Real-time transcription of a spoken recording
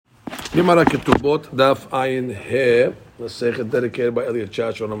Gemara Ketubot, Daf Ayin He, Masechet dedicated by Elliot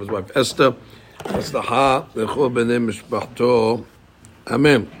Chachon and his wife Esther. Aslaha Lechol Bnei Mishpachto.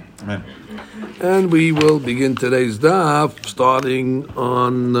 Amen. Amen. And we will begin today's daf starting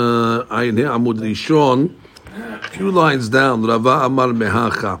on Ayin He Amud Rishon, a few lines down. Rava Amar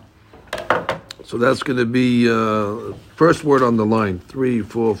Mehacha. So that's going to be first word on the line. 3,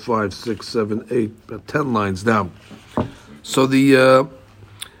 4, 5, 6, 7, 8, about 10 lines down. So the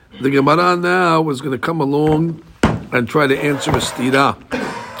Gemara now is going to come along and try to answer a stira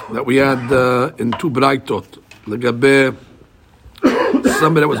that we had in two braitot. Legabe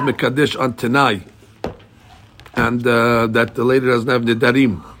somebody that was mekadesh on Tanai, and that the lady doesn't have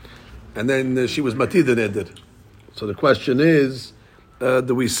nedarim, and then she was matida neder. So the question is,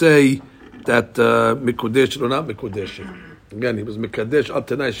 do we say that mikudesh or not mikudesh? Again, he was mekadesh on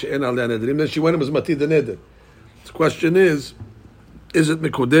Tanai she'en alei nedarim. Then she went and was matida neder. The question is it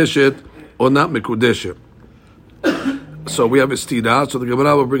mikudeshet or not mikudeshet? So we have a stira. So the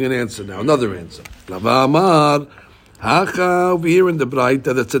Gemara will bring an answer now. Another answer. Lava amar hacha over here in the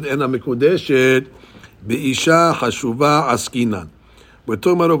Braita that said ena mikudeshet beisha hashuva askinan. We're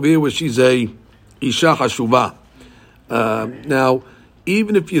talking about over here where she's a isha hashuva. Now,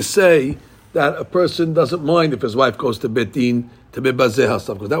 even if you say that a person doesn't mind if his wife goes to betin to be bazeh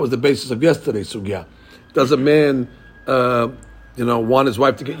hasav, because that was the basis of yesterday's sugya. Does a man want his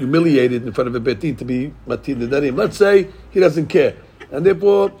wife to get humiliated in front of a betin to be matin nedarim? Let's say he doesn't care, and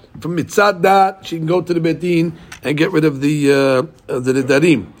therefore from mitzad that she can go to the betin and get rid of the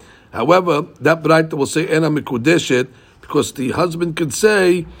nedarim. However, that braita will say ena mikudeshet because the husband could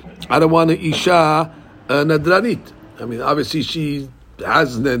say, I don't want an isha nadranit. I mean, obviously she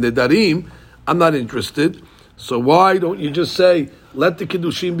has nedarim. I'm not interested. So why don't you just say let the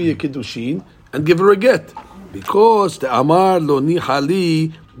kiddushin be a kiddushin and give her a get? Because the Amar lo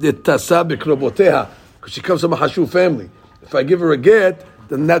nihali de tasa bekroboteha, because she comes from a Hashuv family. If I give her a get,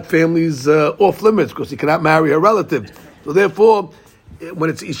 then that family's off limits because he cannot marry her relatives. So therefore, when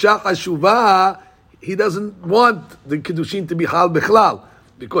it's Isha Hashuvah, he doesn't want the Kiddushin to be Hal Bechlal,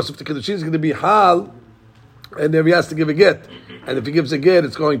 because if the Kiddushin is going to be Hal, and then he has to give a get, and if he gives a get,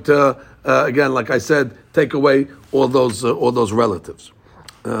 it's going to again, like I said, take away all those relatives.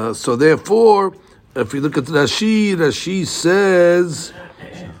 So therefore, if you look at Rashi says,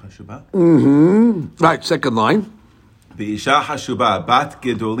 right, second line. ואישה חשובה, בת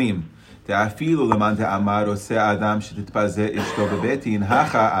גדולים, תאפילו למען דאמר עושה אדם שתתפזה אשתו בביתין,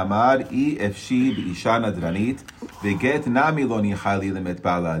 הכה אמר אי אפשי באישה נדרנית, וגט נמי לא ניחא לי למת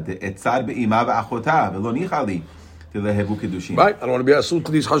בעלה, דאצר באמה ואחותה, ולא ניחא לי. Right, I don't want to be assumed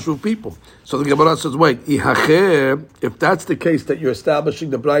to these Hashuv people. So the Gemara says, wait, if that's the case that you're establishing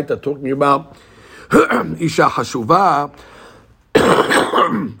the Braita talking about Isha Hashuvah,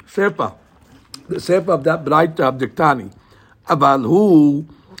 Sepa, the Sepa of that Braita of Diktani, Aval hu,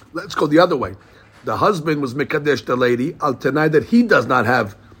 let's go the other way. The husband was Mekadesh the lady, al Tanai that he does not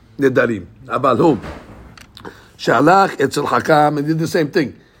have Nidarim. Aval hu, Shalach Etzel Hakam, and did the same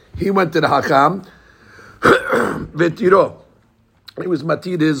thing. He went to the Hakam, Vetiro, he was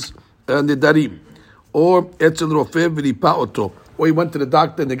Matidis Nidarim, or Etzel Rofeh V'Ripa, or he went to the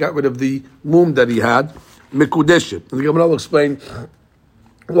doctor and they got rid of the mum that he had, Mekudeshet. And the Gemara will explain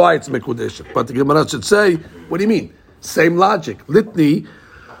why it's Mekudeshet. But the Gemara should say, what do you mean? Same logic. Litni,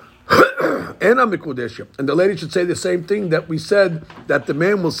 Ena Mekudeshet. And the lady should say the same thing that we said that the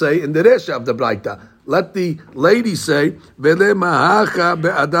man will say in the Resha of the Braita. Let the lady say, Vele Mahacha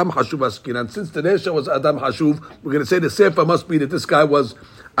Be'adam Hashuv Askin. And since the Resha was Adam Hashuv, we're going to say the Sefer must be that this guy was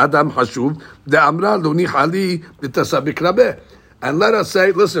Adam Hashuv. The Amra Lo Nichali B'Tasabik Rabeh. And let us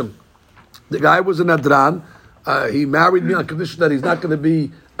say, listen, the guy was a Nadran. He married me on condition that he's not going to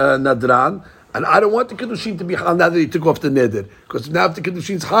be Nadran. And I don't want the Kiddushin to be Hal now that he took off the Neder. Because now if the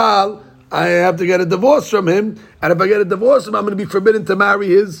Kiddushin's Hal, I have to get a divorce from him. And if I get a divorce from him, I'm going to be forbidden to marry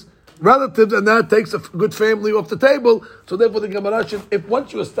his relatives. And that takes a good family off the table. So therefore the Gemara should, if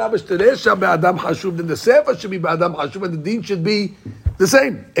once you establish the Resha Be'adam Hashuv, then the Sefer should be Be'adam Hashuv and the Deen should be the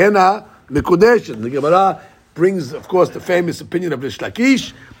same. Ena Mekudesh. The Gemara brings, of course, the famous opinion of Rish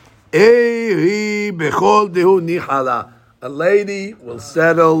Lakish. A lady will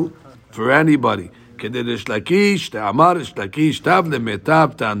settle for anybody. That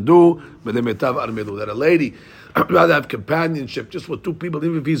a lady would rather have companionship just with two people,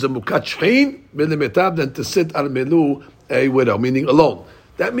 even if he's a mukat shchein, than to sit armelu, a widow, meaning alone.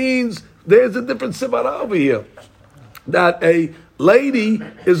 That means there's a different sibara over here. That a lady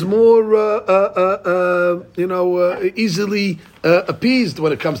is more, easily appeased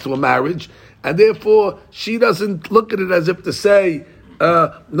when it comes to a marriage, and therefore she doesn't look at it as if to say,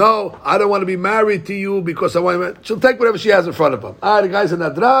 no, I don't want to be married to you because I want to. She'll take whatever she has in front of him. The guy's a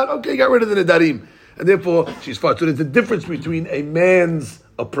nadran. Okay, get rid of the nadarim. And therefore, she's far. So there's a difference between a man's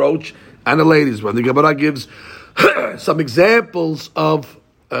approach and a lady's one. The Gemara gives some examples of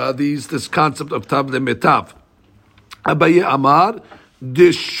this concept of tav lemetav. Abaye Amar,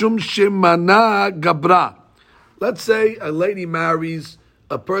 deshum shemana gabra. Let's say a lady marries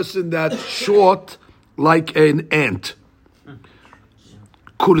a person that's short like an ant.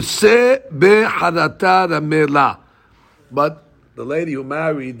 Kurse beharata ramela. But the lady who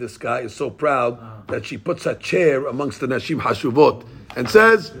married this guy is so proud that she puts a chair amongst the Nashim Hashuvot and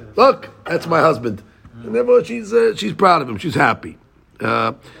says, look, that's my husband. And therefore she's proud of him, she's happy.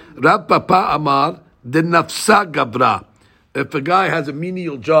 Rab Papa Amar, de nafsa gabra. If a guy has a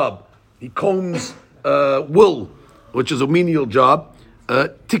menial job, he combs wool, which is a menial job,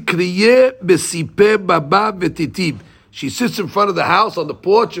 tikriye besipe baba vetitib. She sits in front of the house, on the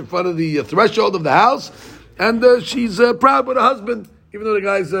porch, in front of the threshold of the house, and she's proud with her husband, even though the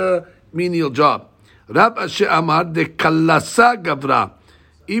guy's a menial job. Rab Asher Amar de kalasa gavra.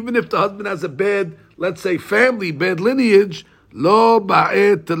 Even if the husband has a bad, let's say, family, bad lineage, lo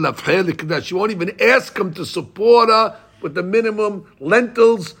ba'et lafhelik. She won't even ask him to support her with the minimum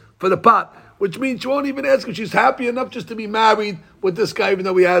lentils for the pot, which means she won't even ask him. She's happy enough just to be married with this guy, even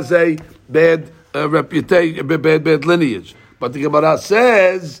though he has a bad reputation, bad lineage. But the Gemara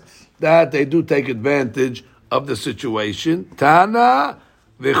says that they do take advantage of the situation. Tana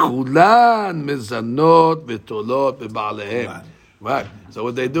v'chulan mizanot v'tolot v'ba'alehem. Right. So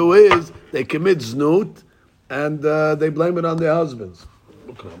what they do is they commit znut and they blame it on their husbands.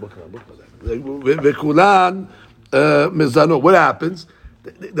 V'chulan mizanot. What happens?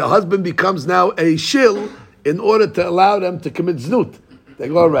 The husband becomes now a shill in order to allow them to commit znut. They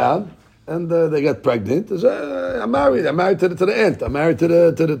go around and they get pregnant. They say, I'm married to the aunt. I'm married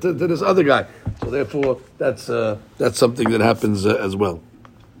to this other guy. So therefore, that's something that happens as well.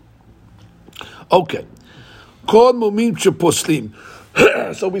 Okay. Kol mumim sheposlim.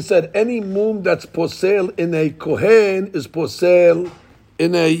 So we said any mum that's posel in a kohen is posel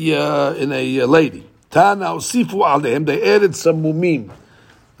in a lady. Tana usifu aleim. They added some mumim.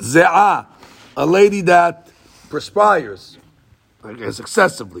 Ze'ah, a lady that perspires, I guess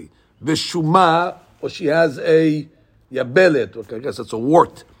excessively. Veshuma, or she has a yabelet, okay, I guess it's a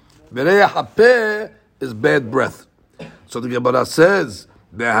wart. Vereya hapeh is bad breath. So the Gemara says,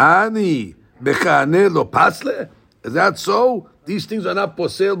 Behani bechane lo pasle. Is that so? These things are not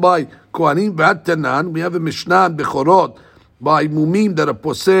posel by kohanim v'atanan. We have a mishnah in Bechorot by mumim that are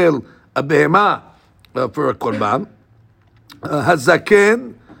posel a behema for a korban.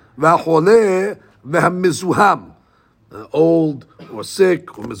 Hazaken v'achole v'hamizuham. Old or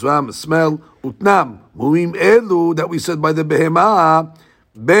sick or mizuham, smell. Utnam mumim elu that we said by the behema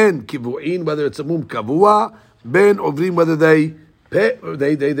ben kivuin, whether it's a mum kavua, ben ovrim, whether they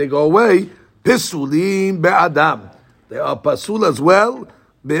go away. Pisulim be'adam. They are pasul as well.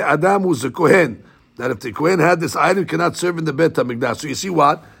 Be'adam who's a kohen. That if the kohen had this item, cannot serve in the Beit HaMikdash. So you see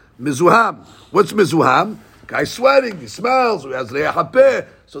what? Mizuham. What's mizuham? Guy sweating, he smells, he has re'ah hapeh.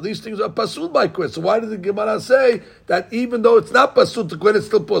 So these things are pasul by kohen. So why did the Gemara say that even though it's not pasul to kohen, it's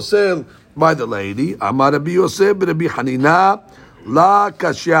still posel by the lady? Amar Rabbi Yosef Rabbi Hanina la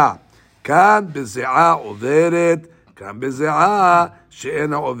kasha. Kan beze'ah overet, kan beze'ah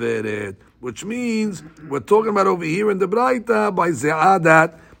she'ena overet. Which means we're talking about over here in the Braita by ze'ah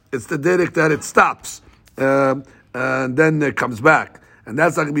that it's the derek that it stops and then it comes back, and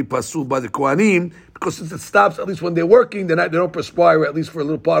that's not going to be pasul by the kohanim because since it stops at least when they're working, they don't perspire at least for a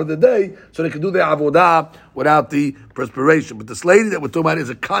little part of the day, so they can do their avodah without the perspiration. But this lady that we're talking about is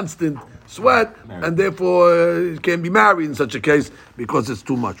a constant sweat, and therefore can't be married in such a case because it's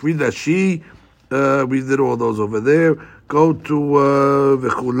too much. Read that she. We did all those over there. Go to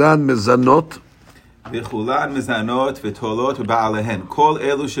v'chulan mezanot. v'chulan mezanot v'tolot v'ba'alehen. Kol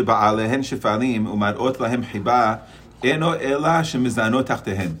elu sheba'alehen shefalim umarot lahem chiba eno ela shemezanot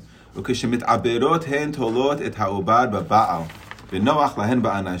tachtehen. וכשמתעברות הן תולות את העובר בבעל ונוח להן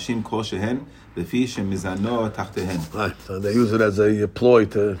באנשים כלשהן לפי שמזנות תחתיהן. Right, so they use it as a ploy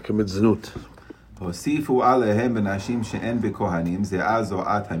to commit znut. הוסיפו עליהם בנשים שאין בכהנים, זיעה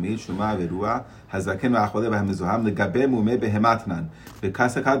זועה תמיד, שומה ורוע, הזקן והחולה והמזוהם, לגבי מומי בהמתנן.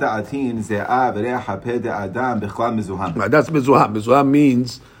 וכסקה דעתין, זיעה וריח הפה דאדם בכלל מזוהם. Right, that's מזוהם. מזוהם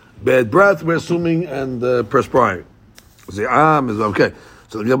means bad breath, we're assuming, and perspiring. זיעה, מזוהם, okay.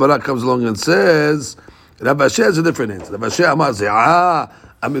 So the Gemara comes along and says, Rav Ashi has a different answer. Rav Ashi amar ze'ah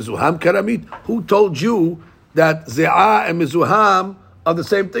amizuham karamit. Who told you that ze'ah and mizuham are the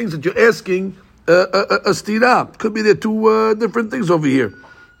same things that you're asking a stira. Could be there two different things over here.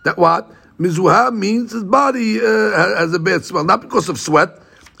 That what? Mizuha means his body has a bad smell, not because of sweat,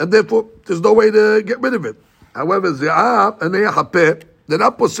 and therefore there's no way to get rid of it. However, zi'ah and hapeh, they're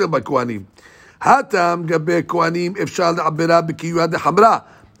not posel by kohanim. Hatam gabe kohanim efshal le'abera b'kiyuad hamra.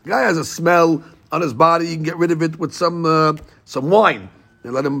 Guy has a smell on his body. You can get rid of it with some wine.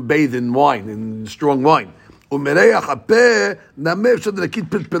 And let him bathe in wine, in strong wine. And if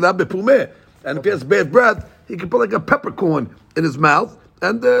he has bad breath, he can put like a peppercorn in his mouth,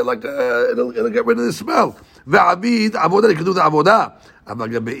 and it'll get rid of the smell. Ve'avid avodah, he can do the avodah.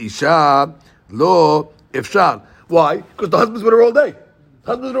 Why? Because the husband's with her all day.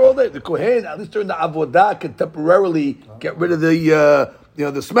 The kohen, at least during the avodah, can temporarily get rid of the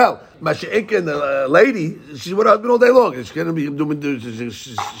smell. Masha'ik, the lady, she's with her husband all day long. She's going to be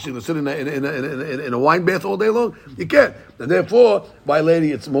she's going to sit in a wine bath all day long. You can't. And therefore, by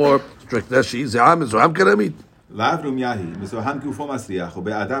lady, it's more strict. That's she's Zoham Karamit. לאו רומייהי, מסוהם גופו מסריח,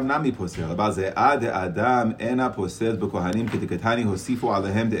 ובאדם נמי פוסל, אבל זה עד האדם אינה פוסל בכהנים כדקתני הוסיפו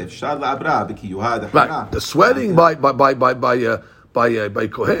עליהם דאפשר לעברה בקיוהה דחרה. The sweating by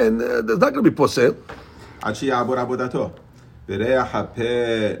kohen, there's not going to be posel. עד שיעבור עבודתו. בריח הפה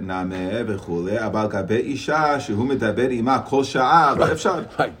נמה וכולי, אבל גבי אישה שהוא מדבר עמה כל שעה, לא אפשר.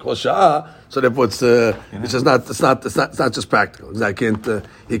 Right, כל שעה. So therefore it's not just practical.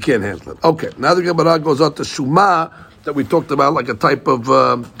 He can't handle it. Okay, now the Gemara goes on to Shuma that we talked about, like a type of,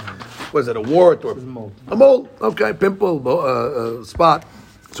 what is it, a wart or a mole? Okay, pimple, spot.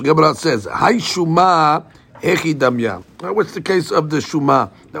 So Gemara says, Hai Shuma Hechi Damya. Now, what's the case of the Shuma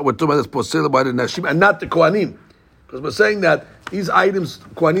that we're talking about, that's posel by the Nashim and not the Kohanim? Because we're saying that these items,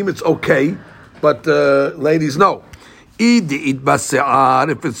 Kohanim, it's okay, but ladies, no.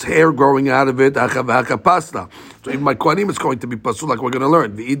 If it's hair growing out of it, so even my Kohanim is going to be pasul, like we're going to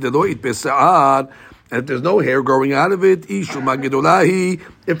learn. And if there's no hair growing out of it,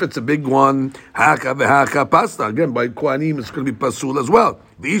 if it's a big one, again, by Kohanim it's going to be pasul as well.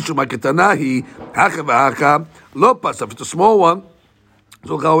 If it's a small one,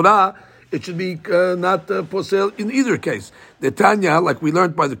 so it should be not posel in either case. The Tanya, like we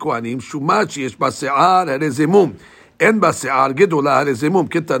learned by the Kohanim, Shumachi is base'ar harezemum. En base'ar gedola harezemum.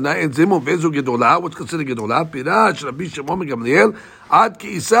 Ketana en zemum. Vezu gedola. What's considered gedola? Pirash, Rabbi Shimon Gamliel. Ad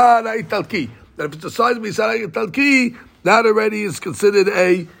ki isar ha'Italki. That if it's the size of isar ha'Italki, that already is considered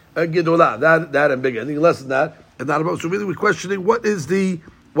a gedola. That and bigger. Anything less than that, and not about. So really we're questioning what is the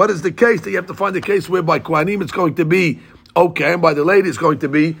case that you have to find the case where by Kohanim it's going to be okay, and by the lady it's going to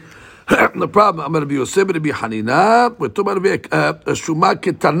be no problem. I'm going to be Yosef, to be Hanina. We're talking about a Shuma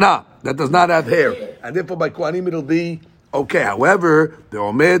Ketana that does not have hair, and therefore by Kohanim it'll be okay. However, the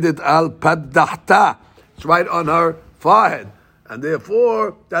Omedet al Padahta, it's right on her forehead, and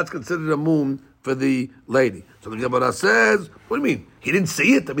therefore that's considered a moon for the lady. So the Gemara says, what do you mean? He didn't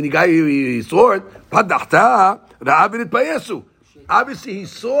see it. I mean, the guy he saw it. Padahta ra'avinit payesu. Obviously, he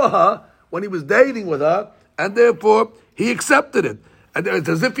saw her when he was dating with her, and therefore he accepted it. And it's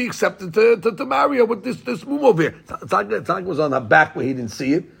as if he accepted to marry her with this move over here. It's like it was on her back where he didn't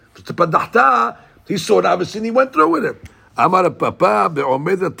see it. He saw it obviously and he went through with it. Amar Papa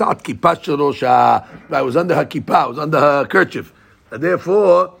be'omedat kippah shelosha. It was under her kippah, it was under her kerchief. And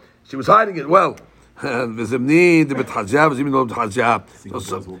therefore, she was hiding it well. Yeah,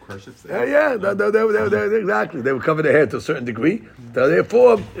 exactly. They would cover their hair to a certain degree. So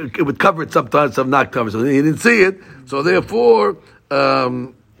therefore, it would cover it sometimes, some not cover. So he didn't see it. So therefore,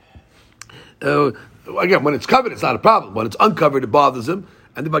 again, when it's covered, it's not a problem. When it's uncovered, it bothers him.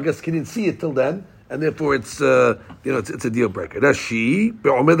 And if I guess he didn't see it till then, and therefore it's it's a deal breaker. That's she.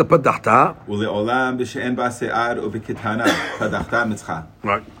 Right,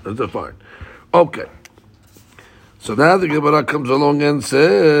 that's fine. Okay. So now the Gemara comes along and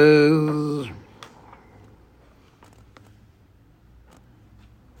says,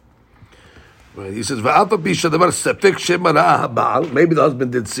 right, he says, maybe the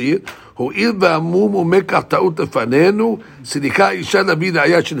husband did see it. The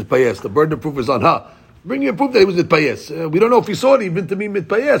burden of proof is on her. Bring your proof that he was mitpayes. We don't know if he saw it even to be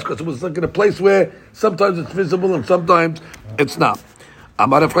mitpayes, because it was like in a place where sometimes it's visible and sometimes it's not.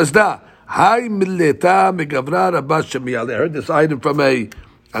 Amar Fresda. Hi milleta megavra rabba shemiel. I heard this item from a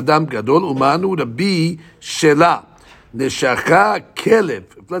Adam Gadol Umanu Rabbi Shela Neshaka Kelev.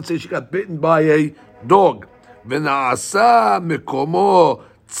 If let's say she got bitten by a dog, V'naasa mekomo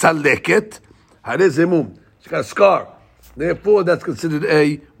tzaleket harez mum. She got a scar. Therefore, that's considered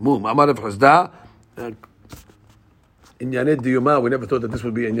a mum. Amar Fresda. In Yanet Diyuma, we never thought that this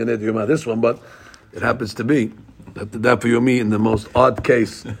would be in Yanet Diyuma, this one, but it happens to be. That for you and me in the most odd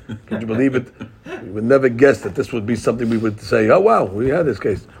case. Can you believe it? We would never guess that this would be something we would say, oh wow, we had this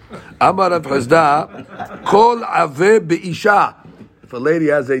case. Amar Rav Chazda, Kol Aveh Be'isha. If a lady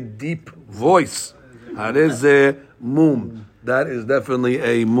has a deep voice, Hareze Mum. That is definitely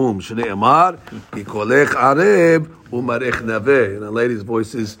a mum. Shnei Amar, Ki Kolech Areb Umarech Naveh. And a lady's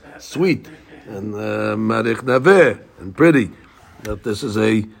voice is sweet and Marech Naveh and pretty. That this is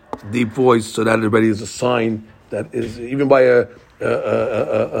a deep voice, so that already is a sign that is even by a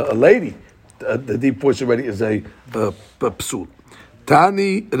lady. The deep voice already is a psul.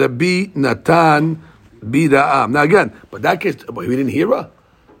 Tani Rabbi Natan Bida'am. Now again, but that case, we didn't hear her.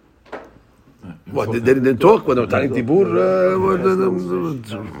 What, they didn't talk when they were Tani Tibur?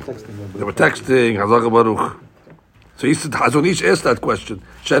 They were texting. Hazak Baruch. So he said, Hazon Ish asked that question.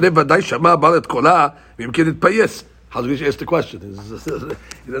 Shareh Vadai Shama Balet Kola Vimkin Payes. Hazon Ish asked the question. He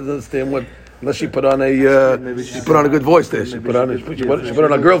doesn't understand what. Unless she put on a good voice there. She put on a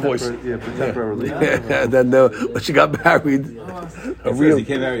girl voice. Temporarily. And then when she got married, you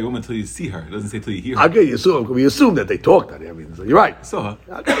can't marry a woman until you see her. It doesn't say until you hear her. Okay, we assume that they talked. I mean, so you're right. So,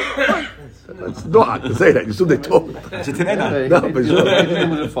 It's not to say that. You assume they talked. Maybe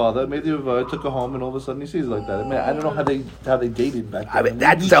with her father, maybe took her home, and all of a sudden he sees like that. I mean, I don't know how they dated back then. I mean,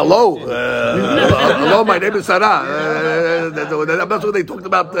 that's hello. Hello, my name is Sarah. That's what they talked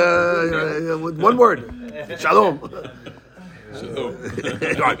about with one word. Shalom.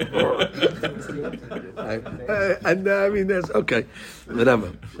 And I mean, that's okay.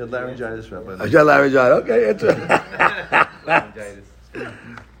 Whatever. She had laryngitis, Rabbi. Okay, it's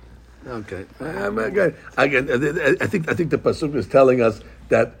okay. Again, I think the pasuk is telling us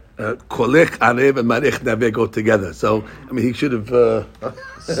that kolech arev and marich naveh go together. So I mean, he should have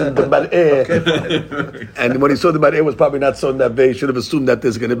seen the mareh, and when he saw the mareh was probably not so naveh. He should have assumed that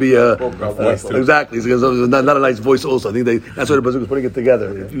there's going to be a exactly. It's not a nice voice. Also, I think that's why the pasuk is putting it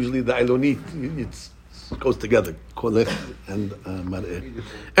together. Usually the ilonit it goes together, kolech and mareh.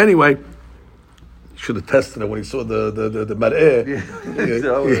 Anyway. Should have tested it when he saw the mar'eh.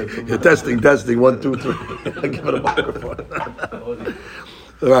 You're testing, 1, 2, 3. Give it a microphone.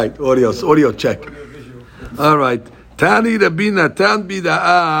 All right, audio check. All right. Tani Rabbi Natan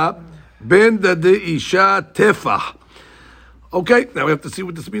Bida'a Ben Dade Isha Tefah. Okay, now we have to see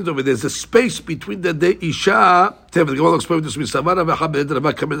what this means over there. There's a space between the De Isha Tefah. The Gemara will explain what this means. Savara v'chabed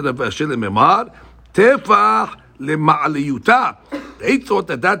Rabba kamed Rabba Shel Memar Tefah leMa'aliyuta. They thought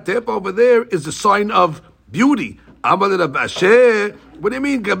that tefah over there is a sign of beauty. Amar Rav Asher. What do you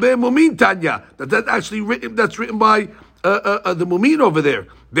mean? Gabe Mumin Tanya. That's actually written. That's written by the Mumin over there.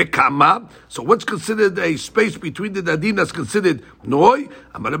 Vekama. So what's considered a space between the dadim that's considered noi?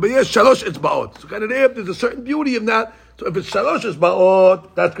 Amar Rabbi Yesh Shalosh Etzbaot. So kind of there, there's a certain beauty in that. So if it's Shalosh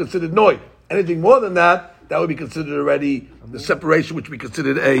Etzbaot, that's considered noi. Anything more than that would be considered already the separation, which we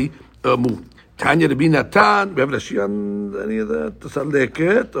considered a mu. Tanya Rabbi Natan. We have Rashi on any of that?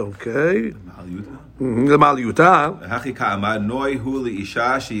 Tasaleket. Okay. L'maliyuta. Hachi ka'amar noi hu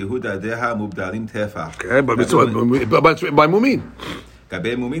li'isha sheyehuda deha mubdalim tefach. Okay, but it's by Mumin.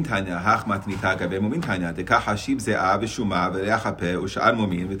 Gabe Mumin Tanya, Hach Matnita, Gabe Mumin Tanya, Deka Hashib Ze'a v'Shuma v'Reach HaPeh u'Sha'ar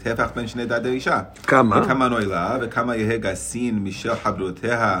Mumin v'Tefach ben Shnei Dad Isha. Kama. V'Kama Noila v'Kama Yehe Gasin Mishel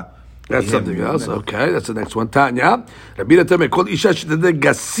Habroteha. That's something else. Okay, that's the next one. Tanya. Rabbi Natan called Isha Shnei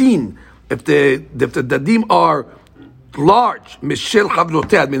Gasin. If the dadim are large, Mishel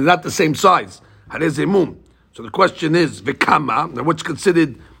Habroteha, I mean not the same size. Harezemum. So the question is V'Kama. Now what's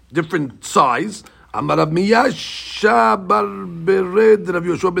considered different size? Amar Rav Miyasha bar Bered Rav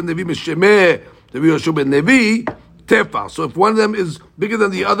Yoshua ben Nevi Meshemeh Rav Yoshua ben Nevi Tefa. So if one of them is bigger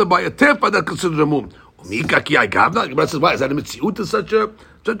than the other by a tefa, that's considered a mum. Umika ki agavna. Gemara says, why is that a mitziut to such a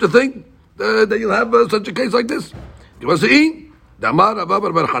thing that you'll have such a case like this? Gemara says, Damar Rav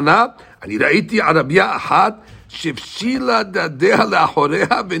bar Hana ani raiti Arabia ahad shefshila dadeha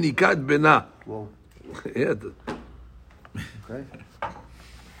lachoreha v'nikat bena. Whoa. Yeah. Okay.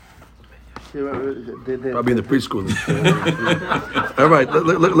 Probably in the preschool. All right,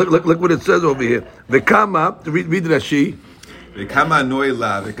 look what it says over here. V'kama, read Rashi. V'kama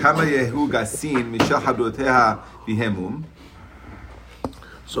noila, v'kama yehu gasin, mishal habroteha v'hemum.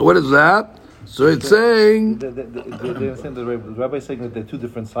 So what is that? So it's saying... They understand the rabbi is saying that they're two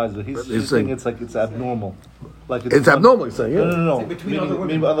different sizes. He's saying it's like it's abnormal. Like it's abnormal, he's saying, yeah. No.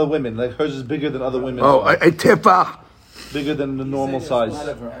 Meaning other women. Like hers is bigger than other women. Oh, a tefah. Bigger than the normal size.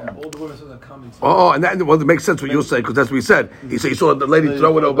 Oh, and that makes sense what you're saying, because that's what he said. He said he saw the lady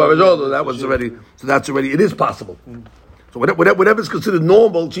throw it over his shoulder. That was already, so that's already, it is possible. So whatever is considered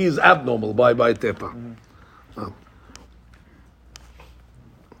normal, she is abnormal by tefa.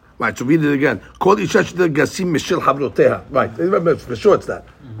 Right, so read it again. Kol isha gasim mishil havroteha. Right, remember for sure it's that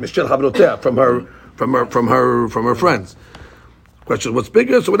mishil havroteha from her friends. Question: what's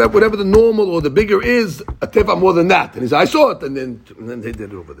bigger? So whatever the normal or the bigger is, a teva more than that. And he said, I saw it, and then they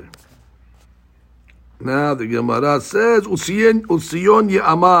did it over there. Now the Gemara says, Usiyon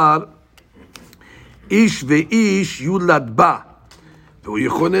ye'amar ish ve'ish yulad ba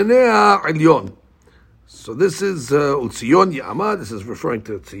ve'uyichonenea elyon. So this is Usiyon ye'amar. This is referring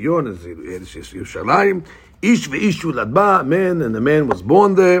to Tzion as Yerushalayim. Ish ve'ish yulad ba, man, and the man was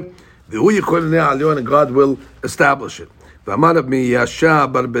born there. Ve'uyichonenea elyon, and God will establish it. Ve'amar of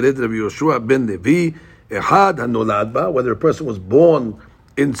Miyasha bar Bered Rabbi Yoshua ben Levi ehad hanolad ba, whether a person was born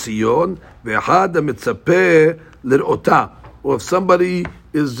in Tzion, ve'ehad mitzapeh lir'ota, or if somebody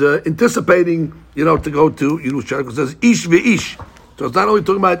is anticipating, to go to Yerushalayim, because it says ish ve'ish. So it's not only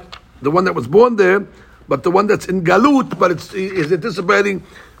talking about the one that was born there, but the one that's in Galut, but is anticipating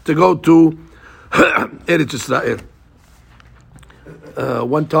to go to Eretz Yisrael.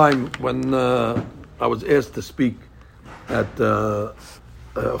 One time when I was asked to speak at a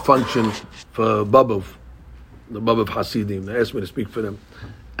function for Babov, the Babov Hasidim, they asked me to speak for them,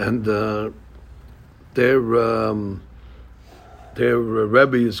 and their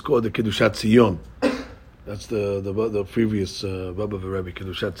Rebbe is called the Kedushat Zion. That's the previous Babov Rebbe,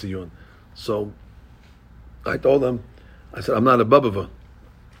 Kedushat Zion. So I told them, I said, I'm not a Babova,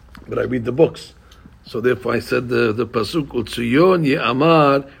 but I read the books. So therefore I said the pasuk Utziyon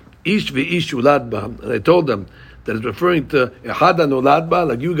Ye'amar Ish ve'ish ulad ba, and I told them that it's referring to Ehada nolad ba,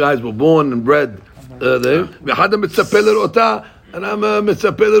 like you guys were born and bred there. V'ehada mitzapeh lir'ota, and I'm a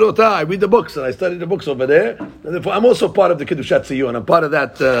mitzapeh lir'ota. I read the books and I study the books over there. And therefore I'm also part of the Kedushat Zion. I'm part of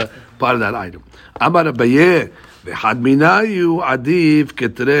that item. Amar Abaye v'had minayu adif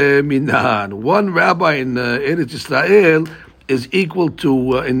ketre minan. One rabbi in Eretz Yisrael is equal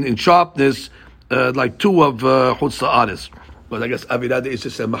to in sharpness like two of Chutz La'aretz. But I guess Avirad is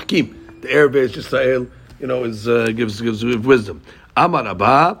just a mahkim. The Erev Eretz Yisrael, gives wisdom. Amar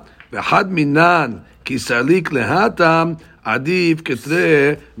Abba v'had minan kisalik lehatam adif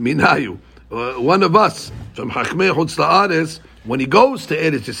ketre minayu. One of us from Chachmei Chutz La'aretz, when he goes to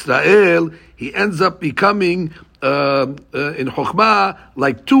Eretz Yisrael, he ends up becoming in Chokhmah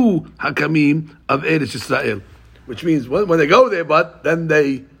like two Hakamim of Eretz Yisrael, which means when they go there, but then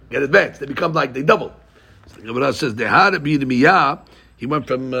they get advanced. They become like they double. So the Gemara says they had Yirmiyah. He went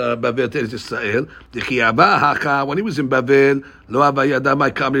from Bavel to Eretz Yisrael. When he was in Bavel,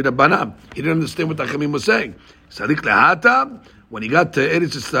 he didn't understand what the Hakamim was saying. When he got to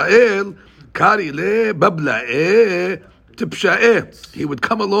Eretz Yisrael, Kari le babla'e tipsha'e. He would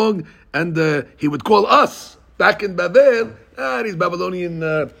come along and he would call us back in Bavel, these Babylonian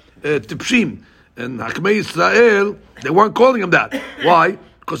tipshim. And Hakamei Yisrael, they weren't calling him that. Why?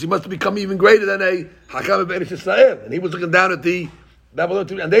 Because he must have become even greater than a Hakam of Eretz Yisrael. And he was looking down at the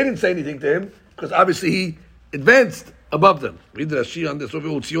Babylonian, and they didn't say anything to him, because obviously he advanced above them. Read the Rashi on this over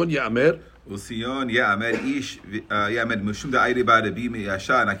Utziyon Ye'amer. Utziyon Ye'amer ish Ye'amer Mushum da'ayri ba'rebi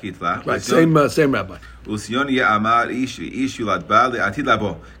miyasha nakitla. Right, same rabbi. Utziyon Ye'amar ish yulad ba le'atid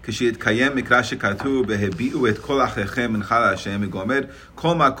labo. כשיתקיים מקרא שכתוב והביאו את כל אחיכם מנחה להשם וגומר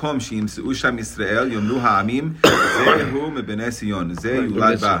כל מקום שימצאו שם ישראל יאמרו העמים זהו מבני ציון זה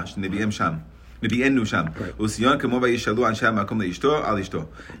יולד בה שנביאם שם. נביאנו שם. וציון כמו וישאלו אנשי המקום לאשתו על אשתו.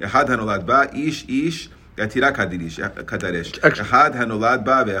 אחד הנולד בה איש יתירה כדרש. אחד הנולד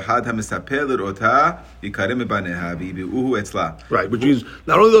בה ואחד המספר לראותה יקרא מבניה ויביאוהו אצלה. Right, which means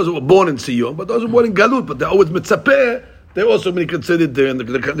not only those who were born in Sion, but those who were born in Galut, but they're always mitzapeh. They're also being considered there, and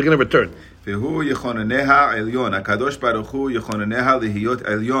they're going to return. והוא יכונניה העליון, הקדוש ברוך הוא יכונניה להיות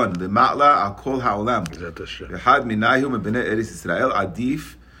עליון, למעלה על כל העולם. ואחד מנהיו מבני ארץ ישראל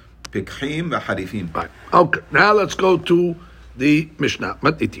עדיף פיקחים וחריפים. Okay, now let's go to the Mishnah.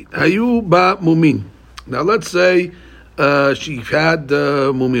 Hayu ba mumin. Now let's say she had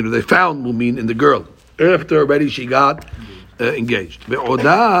mumin, or they found mumin in the girl after already she got engaged.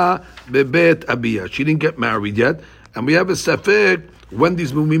 Ve'oda bebet abiyah. She didn't get married yet. And we have a safek when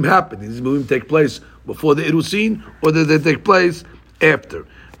these mumim happen. These mumim take place before the irusin, or do they take place after?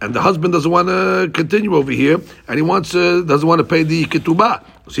 And the husband doesn't want to continue over here, and he doesn't want to pay the ketubah.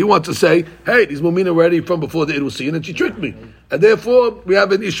 So he wants to say, hey, these mumim are ready from before the irusin, and she tricked me. And therefore, we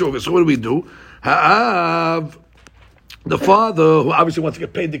have an issue over it. So what do? Ha'av, the father, who obviously wants to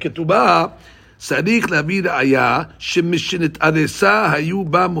get paid the ketubah, sarich lavi ra'aya shemishinit aresa hayu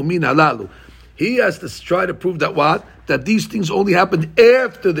ba mumin halalu. He has to try to prove that what? That these things only happened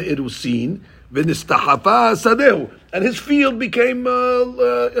after the Irusin, and his field became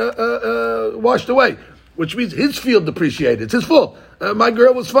washed away. which means his field depreciated. It's his fault. My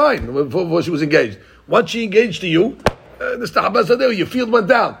girl was fine before she was engaged. Once she engaged to you, your field went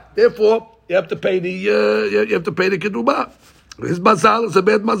down. Therefore, you have to pay the ketubah. His mazal is a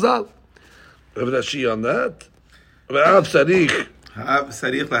bad mazal. Rashi on that. Rav Sarich. האב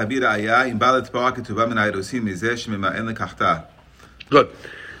צריך להביא ראיה אם בא לתבוע כתובה מן האירוסין מזה שממאן לקחתה. Good.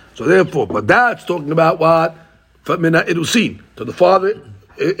 So therefore, but that's talking about what? Min ha'erusin. So the father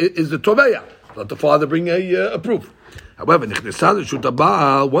is the toveya. Let the father bring a proof. However,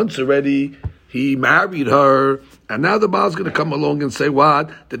 once already he married her, and now the Baal is going to come along and say what?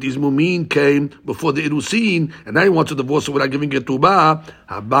 That these mumin came before the Irusin, and now he wants to divorce her without giving ketubah.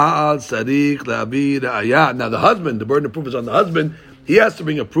 Haba'al sarich la'avi ra'ayah. Now the husband, the burden of proof is on the husband. He has to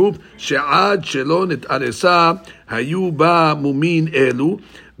bring a proof. She'ad shelo nit'aresa hayu ba mumin elu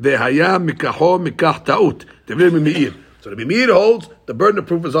ve'haya mikaho mikach ta'ut. So the Meir holds the burden of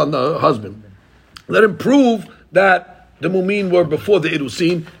proof is on the husband. Let him prove that the mumin were before the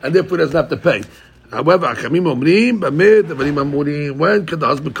Irusin, and therefore he doesn't have to pay. However, when can the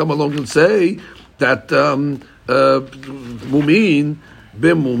husband come along and say that mumin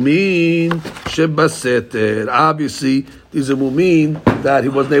b'mumin shebaseter? Obviously, these are mumin that he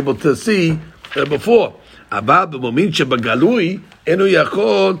wasn't able to see before. Abba b'mumin shebagalui enu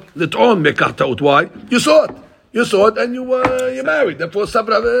yakol l'ton mekach ta'ut. Why? You saw it, and you married. Therefore,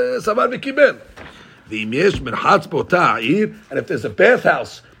 savar v'kibel. And if there's a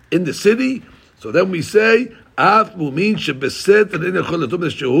bathhouse in the city, so then we say, what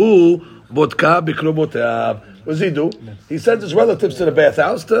does he do? He sends his relatives to the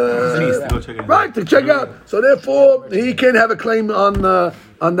bathhouse to check out. So therefore, he can have a claim on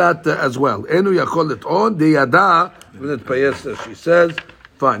that as well. She says,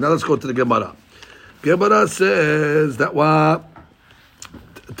 fine. Now let's go to the Gemara. Gemara says that what?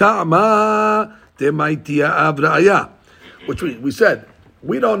 Ta'ama which we said,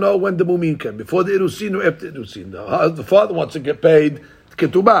 we don't know when the mumin came, before the Irusin or after the Irusin. The father wants to get paid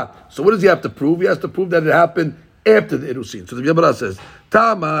ketubah. So what does he have to prove? He has to prove that it happened after the Irusin. So the Gemara says,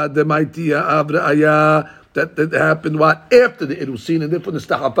 Tama de maitia avraya, that happened what? After the Irusin, and therefore the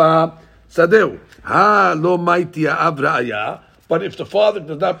stahapa sadeu. Ha lo maitia avraya. But if the father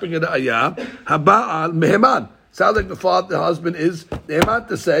does not bring an ayah, haba'al meheman. Sounds like the husband is ne'eman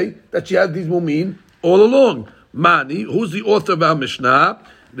to say that she had these mumin all along. Mani, who's the author of our Mishnah?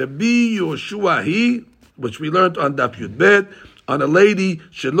 Rabbi Yoshua, which we learned on Daf Yud Bet, on a lady,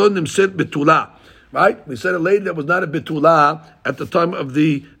 Shelon Nimset Betula. Right? We said a lady that was not a Betula at the time of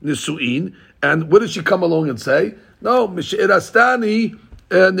the Nisu'in. And what did she come along and say? No, Mishirastani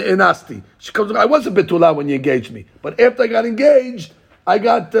Enasti. She comes along, I was a Betula when you engaged me. But after I got engaged, I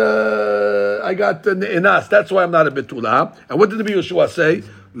got Ne'enas. That's why I'm not a Betula. And what did the Yoshua say?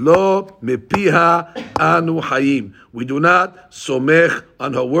 Lo mepiha anu hayim. We do not somech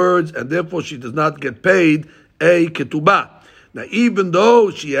on her words, and therefore she does not get paid a ketubah. Now, even though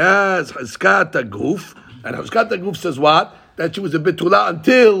she has Hazkat HaGuf, and Hazkat HaGuf says what? That she was a Betula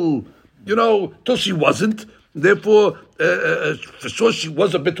until she wasn't. Therefore, for sure she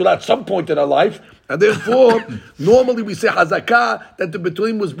was a Betula at some point in her life. And therefore, normally we say Hazakah, that the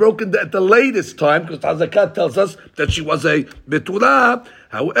Betulim was broken at the latest time, because Hazakah tells us that she was a Betula.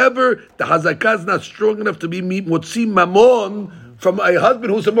 However, the Hazakah is not strong enough to be Motzi Mamon from a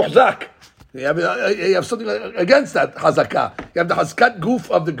husband who's a Muhzak. You have something against that Hazakah. You have the Hazkat Guf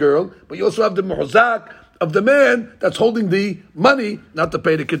of the girl, but you also have the Muhzak of the man that's holding the money not to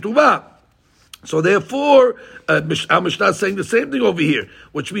pay the Ketubah. So therefore, our Mishnah is saying the same thing over here,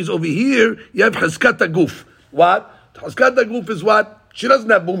 which means over here you have Hazkat HaGuf. What? Hazkat HaGuf is what? She doesn't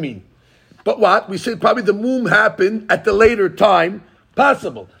have mumin. But what? We said probably the mum happened at the later time.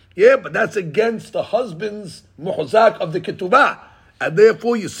 Possible. Yeah, but that's against the husband's muhzak of the ketubah. And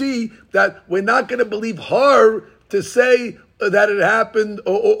therefore you see that we're not going to believe her to say that it happened,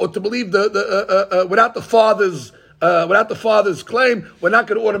 or to believe without the father's claim. We're not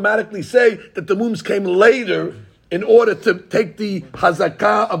going to automatically say that the mums came later in order to take the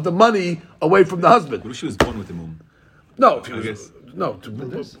hazakah of the money away from the husband. What if she was born with the mum? No, I guess. No,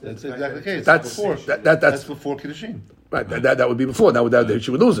 that's exactly the case. That's before. That's before Kiddushin. Right, that would be before. Now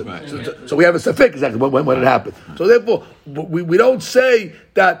she would lose it. Right. So we have a safek exactly when it happened. So therefore, we don't say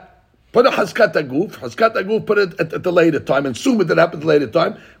that put a Hazkat HaGuf, put it at the later time, and assume that it happened at the later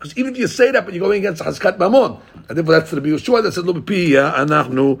time, because even if you say that, but you're going against Hazkat Mamon, and therefore that's the Yoshua that says Lo B'Piya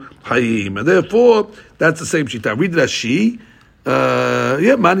Anachnu Hayim, and therefore that's the same shita. Read Rashi.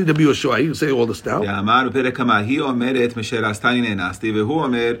 Mani Rabbi Yoshua. You can say all this now. אמר בפרק כמה, היא אומרת משרסתני נאנסתי, והוא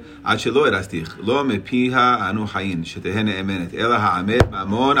אומר עד שלא הרסתיך, לא מפיה אנו חיים, שתהא נאמנת, אלא העמד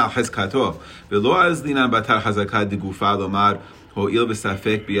ממון על חזקתו, ולא אז דינן בתר חזקה דגופה לומר, הואיל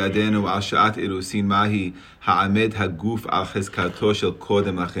בספק בידינו על שעת אירוסין מהי העמד הגוף על חזקתו של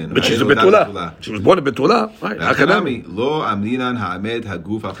קודם לכן. Which is a betula. She was born a betula. והחנמי, לא אמרינן העמד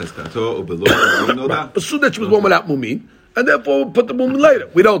הגוף על חזקתו, ובלא נודע. Assume that she was born without mumin, and therefore put the mumin later.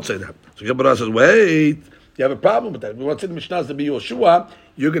 We don't say that. So Gemara says, wait, you have a problem with that. If you want to say the Mishnah to be Yoshua,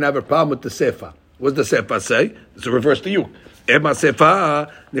 you're going to have a problem with the Sefer. What does the Sefer say? It's a reverse to you. Ema Sefer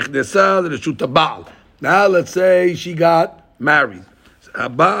nichnesa l'reshut ha'ba'al. Now let's say she got married. Now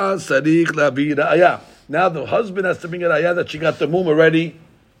the husband has to bring a raya that she got the mum already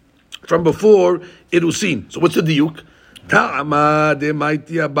from before Irusin. So what's the diuk? Ta'ama de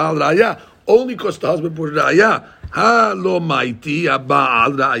maiti abal raya. Only because the husband brought a raya. Ha lo maiti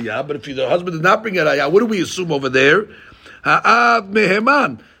abal raya. But if the husband did not bring a raya, what do we assume over there? Ha'av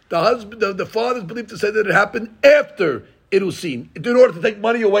meheman. The husband, the father is believed to say that it happened after Irusin, in order to take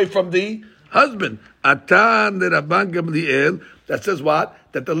money away from the husband. Atan de Rabban Gamliel, that says what?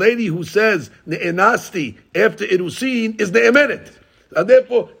 That the lady who says ne'enasti after Irusin is ne'emenet. And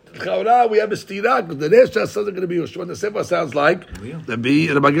therefore, we have a stira, because the Resha sounds going to be Yoshua, the Sefer sounds like the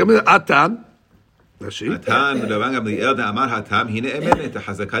Rabban Gamliel. Atan. Atan Rabban Gamliel דאמר התם היא נאמנת,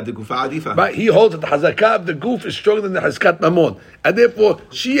 החזקת דגופה עדיפה. Right, he holds that the hazakah of the goof is stronger than the hazkat mamon, and therefore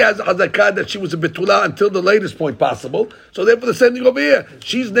she has a hazakah that she was a betula until the latest point possible. So therefore the same thing over here.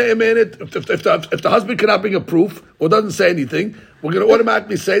 She's ne'emenet. If the husband cannot bring a proof or doesn't say anything, we're going to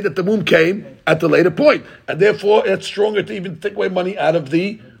automatically say that the mum came at the later point, and therefore it's stronger to even take away money out of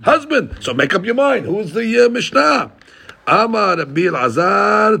the husband. So make up your mind. Who is the Mishnah? Amar Rabbi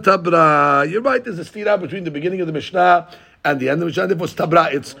Elazar Tabra. You're right, there's a stira between the beginning of the Mishnah and the end of the Mishnah. Therefore, Tabra,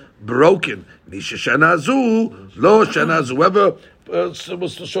 it's broken. Misha Shanazu, Lo Shanazu. Whoever was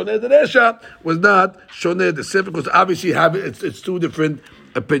Shoneh the Resha was not Shoneh the Sefer, because obviously it's two different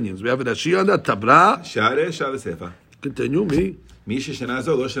opinions. We have it as Shia on that, Tabra. שערי שער הספר. Continue, me. מי ששנה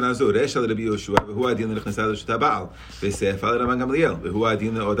זו לא שנה זו רשע לרבי יהושע והוא הדין לנכנסה לרשות הבעל וספר לרבן גמליאל והוא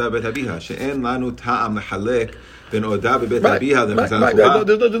הדין לעודה בבית אביה שאין לנו טעם לחלק בין עודה בבית אביה לנכנסה לחובה.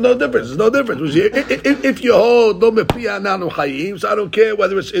 There's no difference. There's no difference. If you hold לא מפיה ננו חיים, so I don't care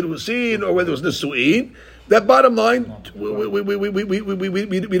whether it's Irusin or whether it's Nisuin. That bottom line, we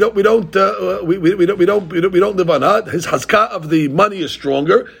don't live on that. His hazka of the money is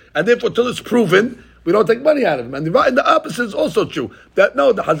stronger, and therefore till it's proven, we don't take money out of him. And the opposite is also true. That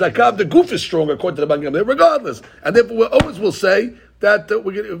no, the hazakah of the goof is stronger according to the Rabban Gamliel, regardless. And therefore we always will say that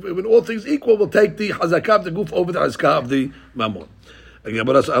when all things equal, we'll take the hazakah of the goof over the hazakah of the mammon.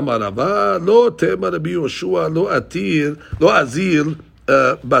 Lo tema Rabbi Yoshua lo atir lo azil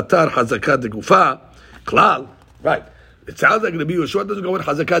batar hazakah de gufa klal. Right. It sounds like Rabbi Yoshua doesn't go with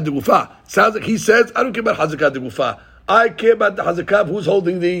hazakah de gufa. It sounds like he says, I don't care about hazakah de gufa. I care about the hazakah of who's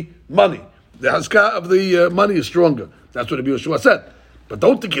holding the money. The hazakah of the money is stronger. That's what Rabbi Yoshua said. But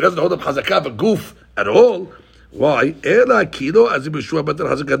don't think he doesn't hold up hazakah of a goof at all. Why?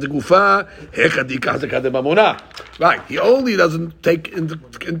 Right. He only doesn't take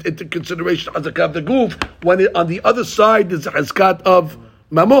into consideration hazakah of the goof when on the other side there's a hazakah of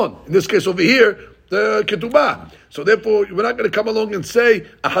mammon. In this case over here, the ketubah. So therefore, we're not going to come along and say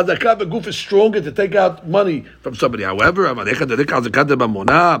a hazakah of a goof is stronger to take out money from somebody. However, where there's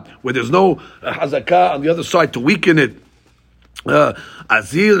no hazakah on the other side to weaken it,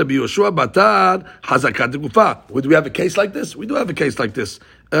 Azil Rabbi Yoshua Batar hazakah de gufa. Would we have a case like this? We do have a case like this.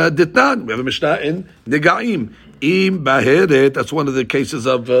 Ditnan, we have a Mishnah in Negaim. Im baheret. That's one of the cases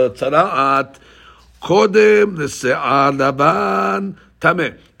of tzaraat. Kodem lese'ar laban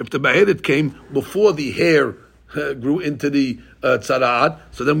tameh. If the baheret came before the hair grew into the tzaraat,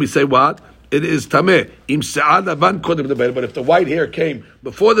 so then we say what? It is tameh. Im se'ar laban kodem le'baheret. But if the white hair came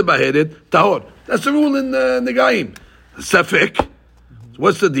before the baheret, tahor. That's the rule in Negaim. Safek.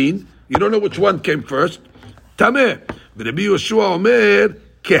 What's the deen? You don't know which one came first. Tameh. Rabbi Yoshua Omer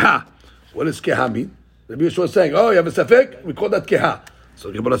keha. What does keha mean? Rabbi Yoshua is saying, oh, you have a safek? We call that keha.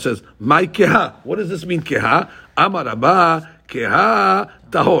 So Gemara says, my keha. What does this mean, keha? Amar Rabba keha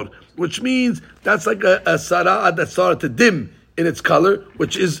tahor. Which means that's like a sara'at that started to dim in its color,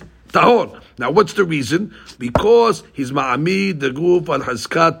 which is tahor. Now, what's the reason? Because he's ma'amid the guf al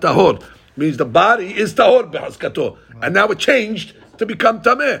hazkat tahor. Means the body is tahor behazkato. And now it changed to become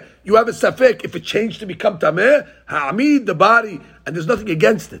tameh. You have a safek. If it changed to become tameh, ha'amid, the body, and there's nothing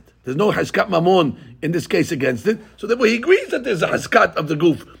against it. There's no hazkat mamon in this case against it. So therefore he agrees that there's a hazkat of the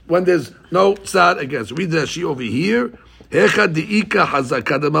goof when there's no tzad against. Read the Rashi over here. Hecha diika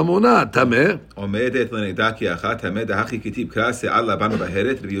hazaka de mamona tameh. עומדת לנידה כי אחת המד הכי כתיב קרא שיער לבן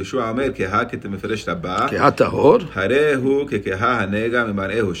בהרת רבי יהושע אומר כהה כמפרש רבה כהה טהור. הרי הוא ככהה הנגע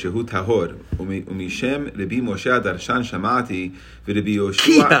ממראהו שהוא טהור ומשם רבי משה הדרשן שמעתי ורבי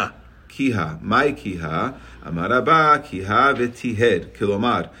יהושע כהה מהי כהה? אמר רבה כהה וטיהר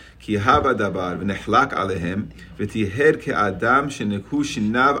כלומר כהה בדבר ונחלק עליהם וטיהר כאדם שנקו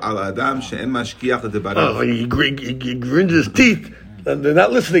שיניו על אדם שאין משגיח לדבריו. He grinded his teeth. And they're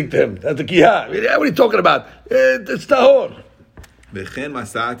not listening to him. That's the kihah. What are you talking about? It's tahor. וכן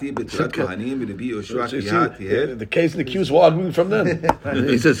מסעתי בתורת כהנים ורבי יהושע כהה טיהר. The case and the accused were arguing from them.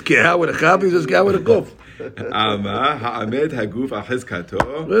 He says kihah with a chav, he says kihah with a guf. אמה העמד הגוף על חזקתו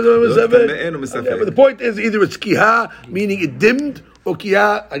But the point is either it's kihah, meaning it dimmed, or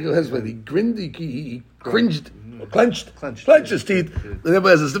kihah, he grinned, he cringed, clenched his teeth, and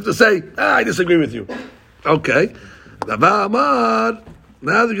everybody has a stuff to say, I disagree with you. Okay. Now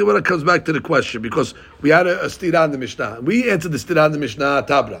the Gemara comes back to the question because we had a stira in the Mishnah. We answered the stira in the Mishnah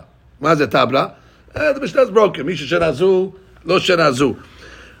tabra. What's a tabra? The Mishnah is broken. Misha shenazu, lo shenazu.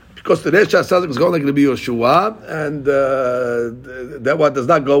 Because the Resha Sazik is going like Rabbi Yoshua, and that one does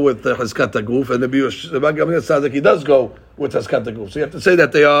not go with Hazkat Haguf, and Rabbi Gamliel Sazik, he does go with Hazkat Haguf. So you have to say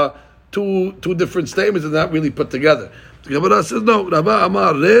that they are two different statements and not really put together. The Gemara says, no, Rabba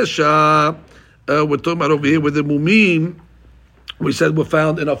Amar Resha, we're talking about over here with the Mumim, we said were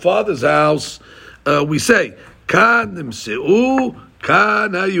found in our father's house, we say, Kan nimseu,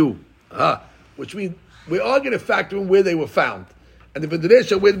 kan hayu. Which means we are going to factor in where they were found. And the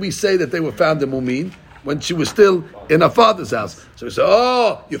B'deresha, where did we say that they were found in Mumin? When she was still in her father's house. So we say,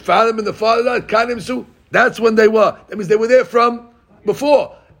 oh, you found them in the father's house, kan nimseu. That's when they were. That means they were there from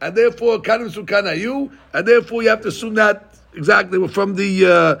before. And therefore, kan nimseu, kan hayu. And therefore, you have to assume that exactly were from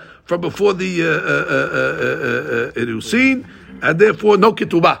before the Irusin. And therefore no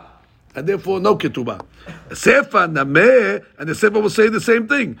ketubah. Sefer nameh, and the Sefer will say the same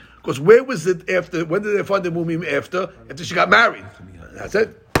thing. Because where was it after? When did they find the mumim after? After she got married. That's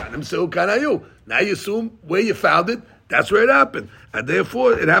it. Now you assume where you found it. That's where it happened, and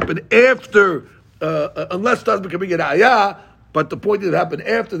therefore it happened after. Unless it starts becoming an ayah, but the point is it happened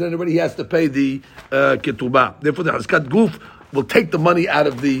after. Then already he has to pay the ketubah. Therefore, the Hazkat Guf will take the money out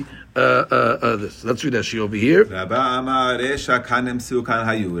of the. This. Let's read Rashi over here. Rabba Amar Resha kan nimseu kan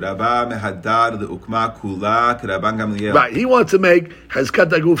hayu. Rabba mehadar leukma kula k'Rabban Gamliel. Right, he wants to make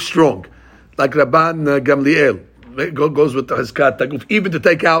Hazkat Haguf strong, like Rabban Gamliel goes with the Hazkat Haguf, even to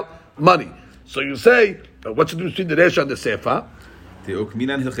take out money. So you say, what's the difference between the Resha and the Sefer? Right,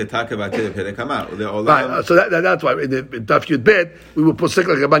 so that's why in Daf Yud Bet we will put like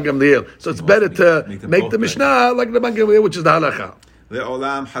Rabban Gamliel. So it's better to make the Mishnah like Rabban Gamliel, which is the halacha. That's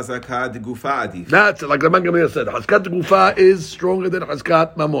like Rabban Gamliel said. Hazkat Gufa is stronger than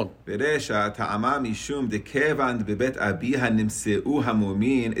Hazkat Mamon. Beresha ta'ama mishum dekevan bebet abi hanimseu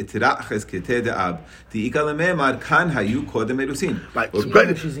hamumin itrachas kete de'ab ti'ika lememar kan hayu kodem erusin. Right.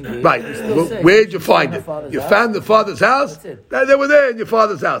 Where'd you find it? You found the father's house? They were there in your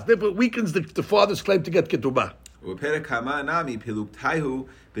father's house. Therefore, it weakens the father's claim to get ketubah. ופרק כמה נמי פילוגתיהו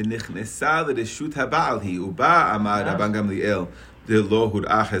ונכנסה לרשות הבעל היא ובא אמר רבן גמליאל דלא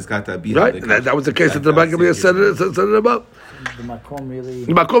הוראה חזקת אביו. Right, that was the case that Rabban Gamliel said it about. The makom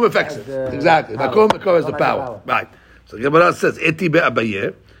The makom affects it. Exactly. Makom has the power. Right. So the Gemara says, Eti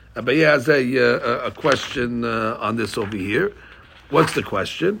be'abaye. Abaye has a question on this over here. What's the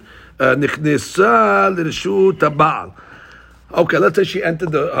question? Nikhnesa l'reshut haba'al. Okay, let's say she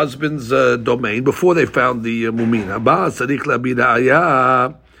entered the husband's domain before they found the mumin. Haba'al tzarich la'abid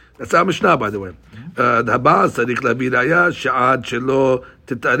ha'ayah. That's our Mishnah, by the way. The Haba'al tzarich la'abid ha'ayah sha'ad shelo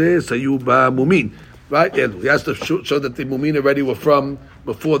titares hayu ba'mumin. Right? And he has to show that the mumin already were from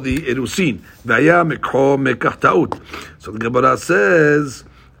before the Irusin. V'aya mikro mekach ta'ut. So the Gemara says,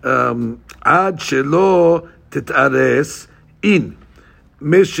 ad shelo titares in.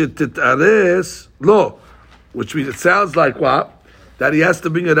 Mishet titares lo. Which means it sounds like what? That he has to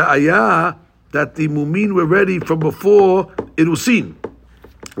bring a ayah that the mumin were ready from before Irusin.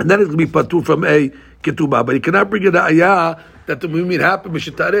 And then it's going to be patu from a ketubah. But he cannot bring a ayah that the mumin happened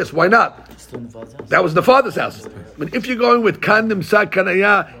mishitares. Why not? That was the father's house. But if you're going with kan nimsa kan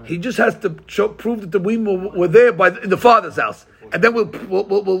ayah, he just has to prove that the mumin were there in the father's house. And then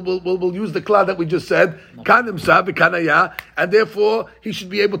we'll use the klal that we just said, kan nimsa v'kan ayah, and therefore he should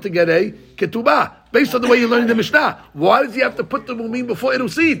be able to get a ketubah. Based on the way you're learning the Mishnah. Why does he have to put the mumin before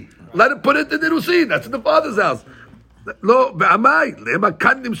Irusin? Let him put it in Irusin. That's in the father's house. Lo be'amai lema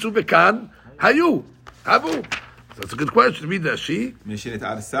kan nimsu v'kan hayu havu. That's a good question. Read that, she. משנת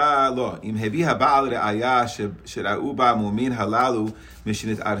ארסה, לא. אם הביא הבעל ראיה שראו בה מומין הללו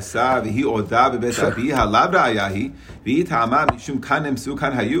משנת ארסה והיא עודה בבית אביה, לאו ראיה היא, והיא טעמה משום כאן נמצאו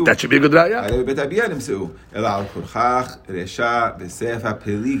כאן היו. That should be a good ראיה. הרי בבית אביה נמצאו, אלא על כורכך, רשע וספע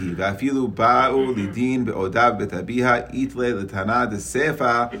פליגי, ואפילו באו לדין בעודה בבית אביה, איתלה לטענה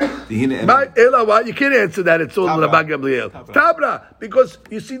דספע, והנה... Ela, why? You can't answer that. It's all Rabbi Gamliel. Tabra. Because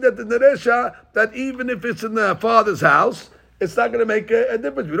you see that in the Resha, that even if it's in the father's house, it's not going to make a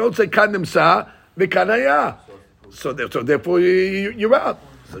difference. We don't say kan nimsa v'kanaya. So therefore you're out.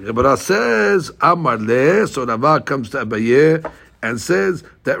 So the Gemara says, Amar le, so Rava comes to Abaye and says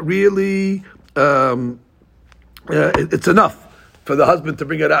that really it's enough for the husband to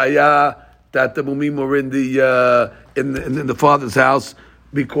bring a ra'ayah that the mumim were in the father's house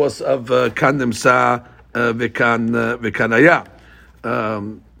because of kan nimsa v'kanaya.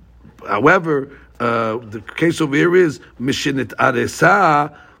 However, the case over here is mishinit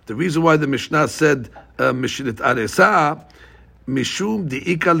aresa. The reason why the Mishnah said mishinit aresa, mishum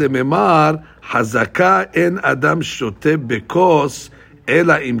diika lememar hazaka en adam shote bekos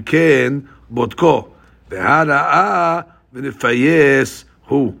ela imken botko v'hara'a v'nefayes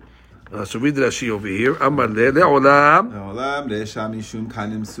hu. So read Rashi over here. Amar le'olam. Le'olam resha mishum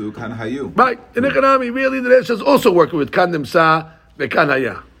kan nimsu kan hayu. Right. In economy, really, the Resha is also working with kan nimsa v'kan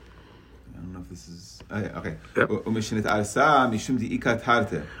haya. I don't know if this is... Okay. U'mishinit arsa mishum diika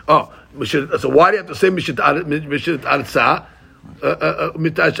tarte. Oh, so why do you have to say mishinit arsa?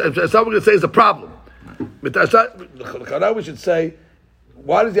 That's what we're going to say is a problem. We should say,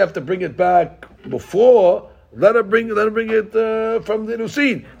 why does he have to bring it back before? Let her bring it from the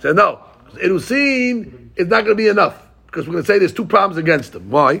Irusin. Say no, Irusin is not going to be enough because we're going to say there's two problems against him.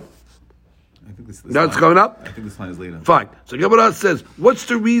 Why? I think this Now it's line, going up. I think this line is later. Fine. So Gemara says, what's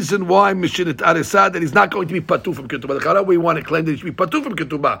the reason why Mishinit Arisa that he's not going to be patu from Ketubah? The Chara we want to claim that he should be patu from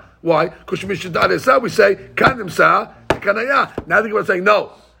Ketubah. Why? Because Mishinit Arisa we say Kanim Sa Kanaya. Now the Gemara is saying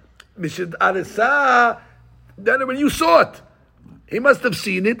no. Mishinit Arisa. Then when you saw it, he must have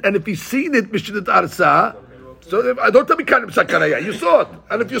seen it, and if he's seen it, Mishinit Arisa. So don't tell me Kanim Sa Kanaya. You saw it,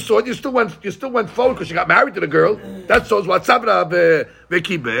 and if you saw it, you still went forward because you got married to the girl. That shows what Sabra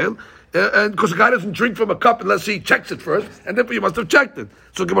Vekibel. And because the guy doesn't drink from a cup unless he checks it first, and therefore you must have checked it.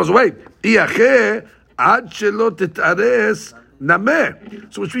 So Gemara says, wait,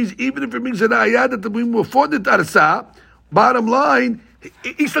 so which means even if it means an ayah that we were for the tarsa, bottom line,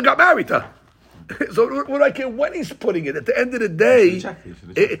 he still got married to her. So what do I care when he's putting it? At the end of the day,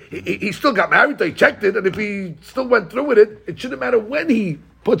 he still got married to her, he checked it, and if he still went through with it, it shouldn't matter when he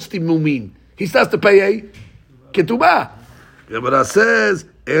puts the mumin. He starts to pay a ketubah. Gemara says,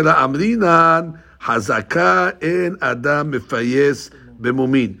 Ela amrinan hazaka en adam mefayes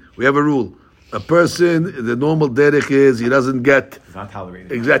bemumin. We have a rule. A person, the normal derech is he doesn't get. It's not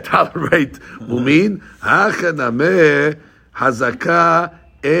tolerated. Exact tolerate mumin. Hachaname hazaka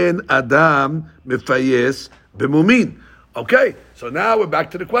en adam mefayes bemumin. Okay, so now we're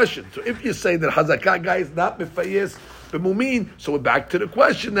back to the question. So if you say that hazaka guy is not mefayes bemumin, so we're back to the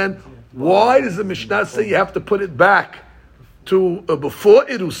question then. Why does the Mishnah say you have to put it back to before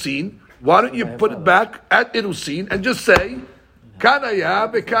Irusin? Why don't you put it back at Irusin and just say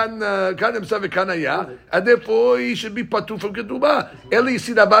Kanaya Kanaya, and therefore he should be patu from Ketubah. Eli, you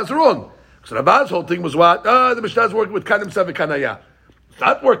see Rabba's wrong. So Rabba's whole thing was what? The Mishnah is working with Kanim Kanaya. It's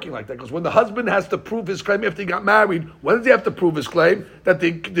not working like that because when the husband has to prove his claim after he got married, when does he have to prove his claim? That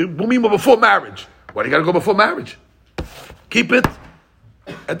the Bumim were before marriage. Why do you got to go before marriage? Keep it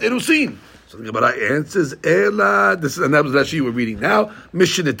at Irusin. So the Gemara answers, Ela, this is, and that was Rashi you were reading now,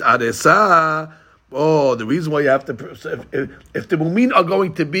 Mishinit Aresa. Oh, the reason why you have to, if the Mumin are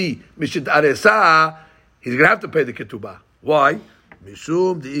going to be Mishinit Aresa, he's going to have to pay the Ketubah. Why?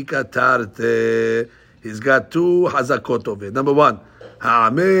 Mishum Diika Tarte. He's got two Hazakot of it. Number one,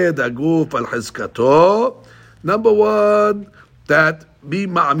 Ha'amed Aguf al Hizkato. Number one, that be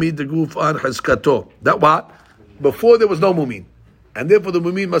Ma'amid Aguf al Hizkato. That what? Before there was no Mumin. And therefore the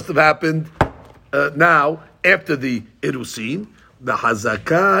mumin must have happened now after the irusin. The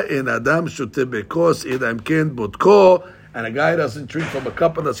hazaka in adam shote bekos idam ken botko, and a guy doesn't drink from a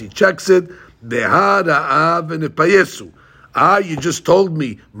cup unless he checks it. Behara v'nepayesu. You just told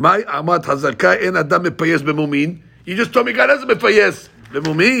me my amat hazaka in adam mepayes bemumin. You just told me God doesn't mepayes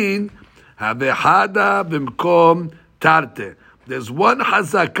bemumin. Havehada b'mkom tarte. There's one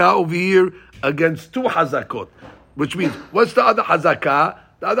hazaka over here against two hazakot. Which means, what's the other hazakah?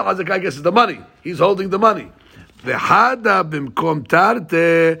 The other hazakah, I guess, is the money. He's holding the money. V'hada b'mkom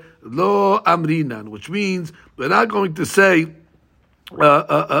tarte lo amrinan. Which means, we're not going to say,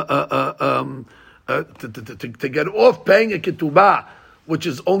 to get off paying a ketubah, which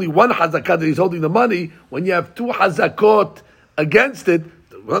is only one hazakah that he's holding the money, when you have two hazakot against it,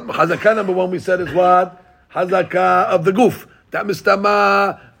 hazakah number one we said is what? Hazakah of the goof. That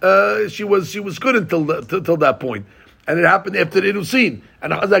mistama, she was good until that point. And it happened after the irusin.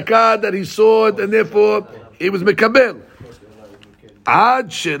 And hazakah that he saw it, and therefore he was mekabel. Ad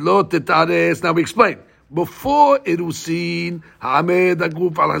shelo tetares. Now we explain. Before irusin, ha'amed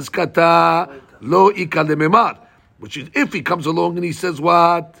aguf al hazkata lo ikal lememar. Which is if he comes along and he says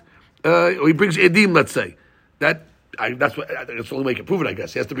what? Or he brings edim, let's say. That's the only way he can prove it, I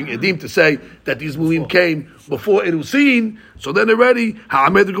guess. He has to bring edim to say that these mulim came before irusin. So then already,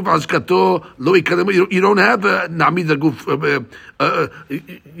 ha'amed aguf al hazkato lo ikal lememar. You don't have na'amid aguf.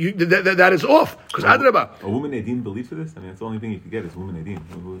 That is off. Because a woman edim believes for this? I mean, that's the only thing you could get is woman edim.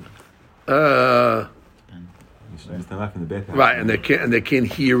 Right, and they can't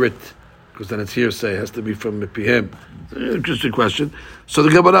hear it because then it's hearsay. It has to be from Pihem. Interesting question. So the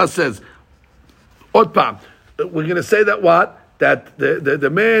Gemara says, Otpam, we're going to say that what? That the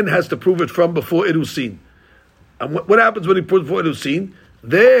man has to prove it from before irusin. And what happens when he proves before irusin?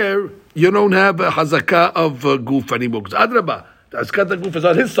 There you don't have a hazakah of goof anymore. Because Adrabah, the hazakah of goof is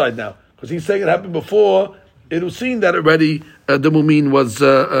on his side now because he's saying it happened before irusin that already the mumin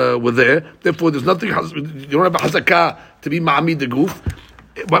were there. Therefore, there's nothing. You don't have a hazakah to be ma'amid the goof.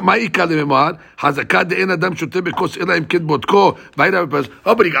 But my ikal hazakah de en adam shoteh because ela im kid botko.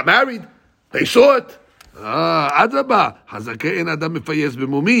 Oh, but he got married. They saw it. Adrabah hazakah en adam mefayez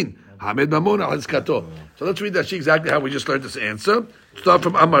b'mumin. Hamed mamon al hazkato. So let's read that exactly how we just learned this answer. Start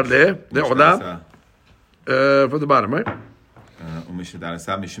from Amar there. From the bottom, right?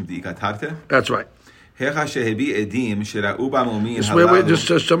 That's right. Just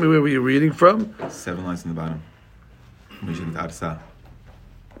tell me where you're reading from. 7 lines in the bottom.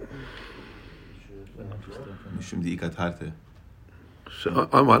 So,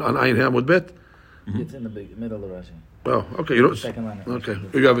 on what? On Ayin Hamud Bet? It's in the middle of Rashi. Oh, okay. You don't. Second line. Okay,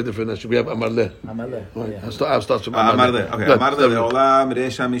 we have a different Rashi. We have Amar Le. Amale. Right. Yeah. I'll start from Amar Le. Okay. Amar Le le'olam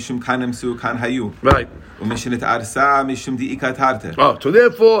reisha mishum kanem su kan hayu. Right. U'mishinit arsa mishum di'ikat harte. Oh, so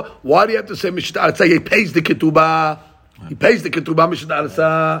therefore, why do you have to say Mishnat Arsa? He pays the ketubah. He pays the ketubah Mishnat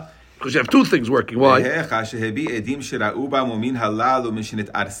Arsa. Because you have two things working. Why? Right.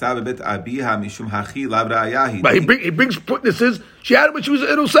 He brings witnesses. She had it when she was an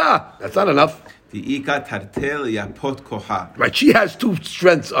Irusa. That's not enough. Right, she has two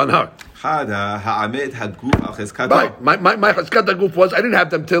strengths on her. Right, my Chazkat Haguf was, I didn't have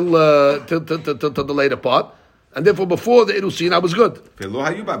them till the later part. And therefore, before the Irusin, I was good.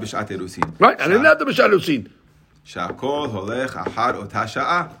 Right, I didn't have the B'shat Irusin. שהכל הולך אחר אותה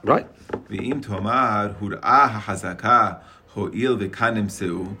שעה. Right. ואם תאמר, הוראה החזקה, הועיל וכאן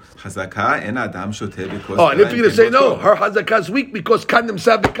נמצאו, חזקה אין אדם שותה בכוס. Oh, and if you're going to say, no, her hazakah is weak because kan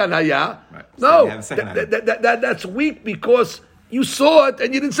nimsa v'kan haya. No, that's weak because you saw it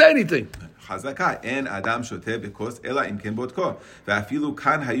and you didn't say anything. חזקה, אין אדם שותה בכוס, אלא אם כן בודקו. ואפילו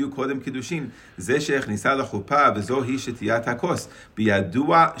כאן היו קודם קידושין. זה שהכניסה לחופה, וזוהי שתיית הכוס.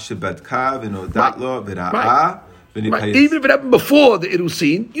 בידוע שבדקה ונודע לו וראה. Right. Even if it happened before the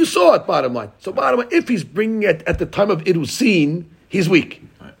Irusin, you saw it, bottom line. So bottom line, if he's bringing it at the time of Irusin, he's weak.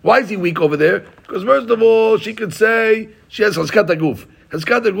 Right. Why is he weak over there? Because first of all, she could say she has Hazkat Haguf.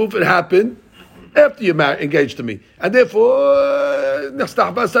 Hazkat Haguf, it happened after you engaged to me. And therefore,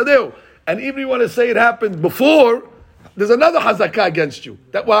 and even if you want to say it happened before, there's another Hazakah against you.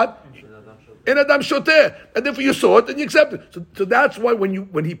 That what? In Adam Shoteh. And therefore you saw it and you accept it. So that's why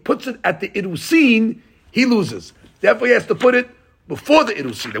when he puts it at the Irusin, he loses. Therefore, he has to put it before the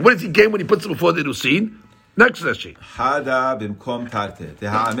Irusin. And what does he gain when he puts it before the Irusin? Next Rashi. Hada bimkom tarte.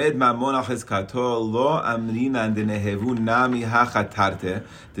 Tehamed mamon achizkato lo amrinan denehevu nami hachat tarte.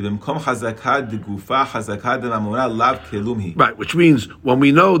 Bimkom chazakad de gufa chazakad de mamona lav kelumhi. Right, which means when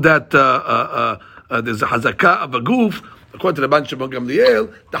we know that there's a hazakah of a goof, according to the Ban Shimon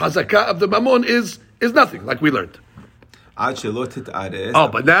Gamliel, the hazakah of the mamon is nothing, like we learned. Oh,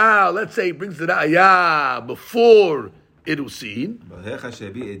 but now let's say he brings the ra'ayah before Irusin.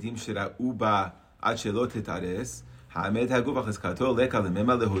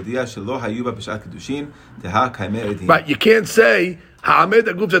 Right, you can't say ha'amed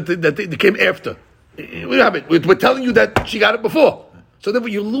haguf that they came after. We're telling you that she got it before. So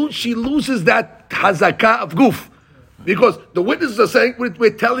therefore she loses that hazakah of guf. Because the witnesses are saying,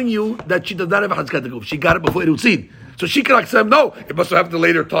 we're telling you that she does not have a hazakah of guf. She got it before Irusin. So she can accept, no, it must have happened at a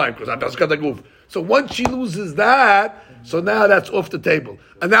later time because I have hazakah guf. So once she loses that, so now that's off the table.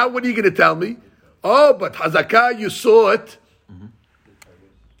 And now what are you going to tell me? Oh, but hazakah, you saw it.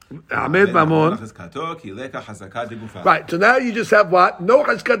 Ahmed Mamon. Right, so now you just have what? No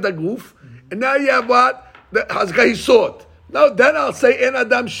Hazkat Daguf, and now you have what? The Hazkat he saw it. Now then I'll say En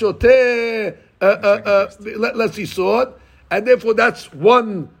Adam Shoteh, let's see saw it, and therefore that's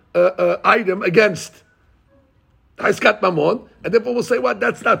one item against Hazkat Mamon, and therefore we'll say what?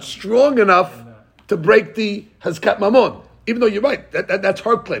 That's not strong enough to break the Hazkat Mamon. Even though you're right, that's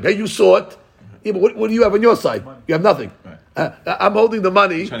her claim. Hey, you saw it. Yeah, but what do you have on your side? You have nothing. I'm holding the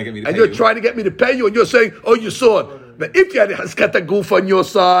money, and you're trying to get me to pay you, and you're saying, "Oh, you saw it." But if you had Hazkat Daguf on your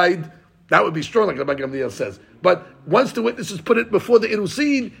side, that would be strong, like Rabbi Gamliel says. But once the witnesses put it before the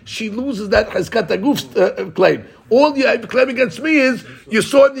Irusin, she loses that Hazkat Daguf claim. All you have to claim against me is you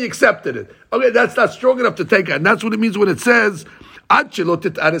saw it and you accepted it. Okay, that's not strong enough to take it, and that's what it means when it says. Before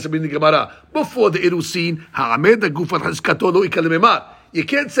the Irusin, you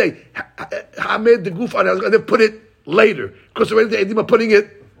can't say Hamed the Guf and then put it later because already the Edim are putting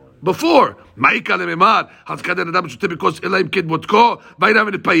it before.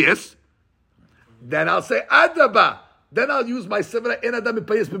 Then I'll say Adaba. Then I'll use my Severa En Adam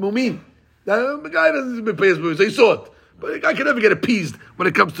Mipayes B'Mumin. The guy doesn't Mipayes B'Mumin, so he saw it. But the guy can never get appeased when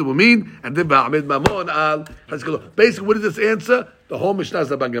it comes to Mumin. And then Ba'amid Mamon al Hazkalo. Basically, what is this answer? The whole Mishnah is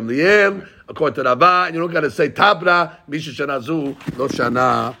Rabban Gamliel, according to Rabbah, and you don't got to say Tabra, Misha Shana Zu, Lo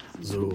Shana Zu.